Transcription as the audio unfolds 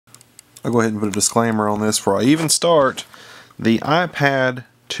I'll go ahead and put a disclaimer on this before I even start. The iPad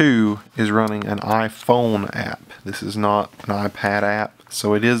 2 is running an iPhone app. This is not an iPad app,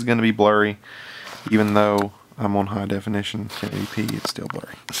 so it is going to be blurry. Even though I'm on high definition 1080p, it's still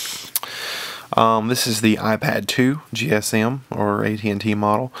blurry. This is the iPad 2 GSM or AT&T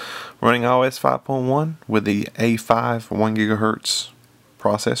model, running iOS 5.1 with the A5 1GHz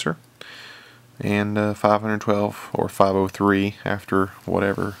processor and 512 or 503 after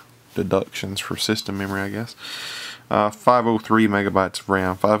whatever deductions for system memory, I guess. 503 megabytes of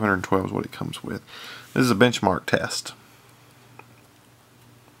RAM, 512 is what it comes with. This is a benchmark test.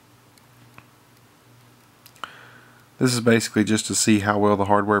 This is basically just to see how well the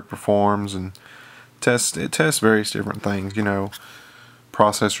hardware performs, and it tests various different things, you know,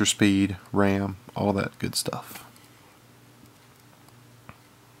 processor speed, RAM, all that good stuff.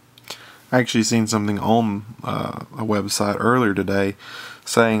 I actually seen something on a website earlier today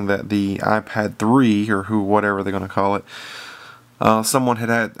saying that the iPad 3, or whatever they're going to call it, someone had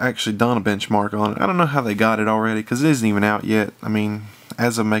actually done a benchmark on it. I don't know how they got it already, because it isn't even out yet. I mean,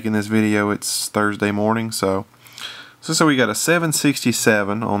 as of making this video, it's Thursday morning, so we got a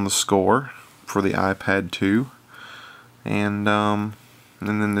 767 on the score for the iPad 2, and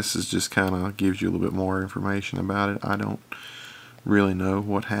then this is just kind of gives you a little bit more information about it. I don't really know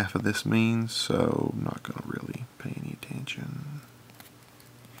what half of this means, so I'm not going to really pay any attention.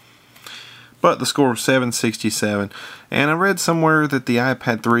 But the score was 767, and I read somewhere that the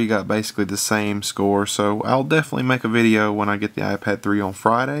iPad 3 got basically the same score, so I'll definitely make a video when I get the iPad 3 on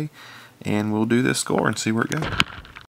Friday, and we'll do this score and see where it goes.